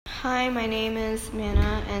Hi, my name is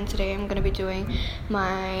Manna, and today I'm going to be doing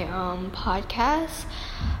my podcast.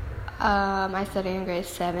 I study in grade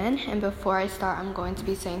 7, and before I start, I'm going to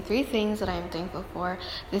be saying 3 things that I am thankful for.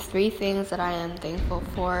 The 3 things that I am thankful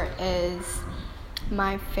for is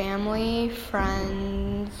my family,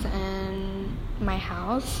 friends, and my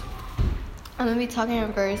house. I'm going to be talking a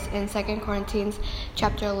verse in 2 Corinthians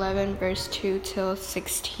chapter 11, verse 2 till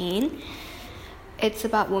 16. It's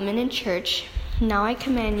about women in church. Now I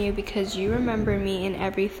command you, because you remember me in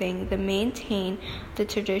everything, to maintain the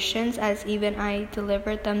traditions as even I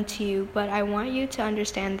delivered them to you. But I want you to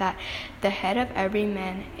understand that the head of every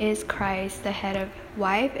man is Christ, the head of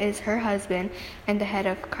wife is her husband, and the head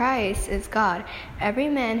of Christ is God. Every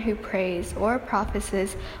man who prays or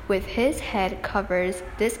prophesies with his head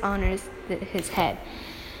dishonors his head.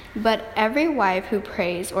 But every wife who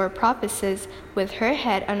prays or prophesies with her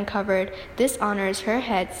head uncovered dishonors her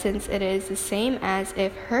head, since it is the same as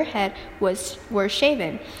if her head were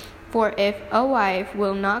shaven. For if a wife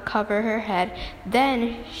will not cover her head,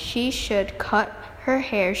 then she should cut her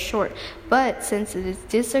hair short. But since it is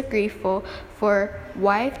disagreeable for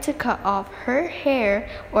wife to cut off her hair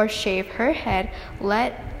or shave her head,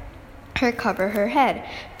 let her cover her head.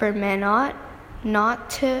 For man ought not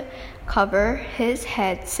to cover his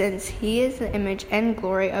head, since he is the image and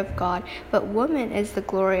glory of God, but woman is the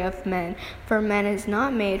glory of man. For man is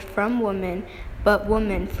not made from woman, but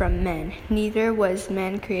woman from man. Neither was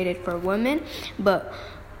man created for woman, but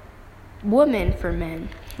woman for man.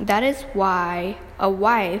 That is why a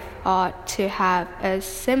wife ought to have a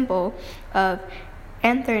symbol of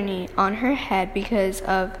Anthony on her head, because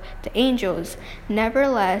of the angels.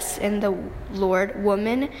 Nevertheless, in the Lord,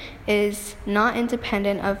 woman is not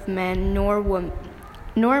independent of man, nor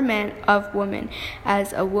man of woman.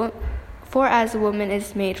 For as a woman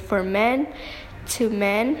is made for men, to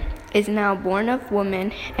men is now born of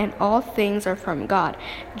woman, and all things are from God.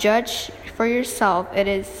 Judge for yourself. It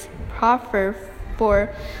is proper for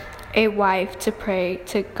a wife to pray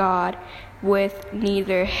to God with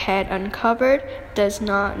neither head uncovered. Does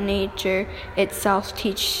not nature itself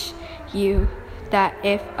teach you that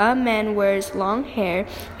if a man wears long hair,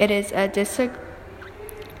 it is a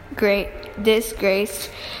disgrace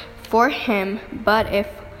for him? But if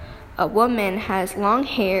a woman has long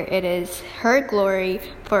hair, it is her glory,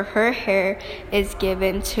 for her hair is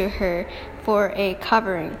given to her for a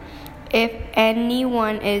covering. If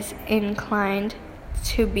anyone is inclined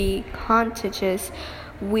to be contentious,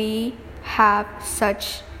 we have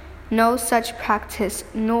no such practice,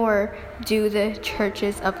 nor do the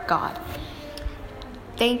churches of God.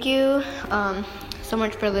 Thank you so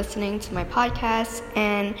much for listening to my podcast,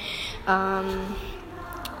 and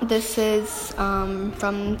this is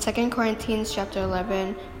from 2 Corinthians chapter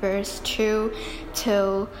 11, verse 2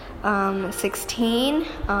 till 16,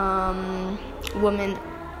 women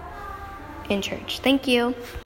in church. Thank you.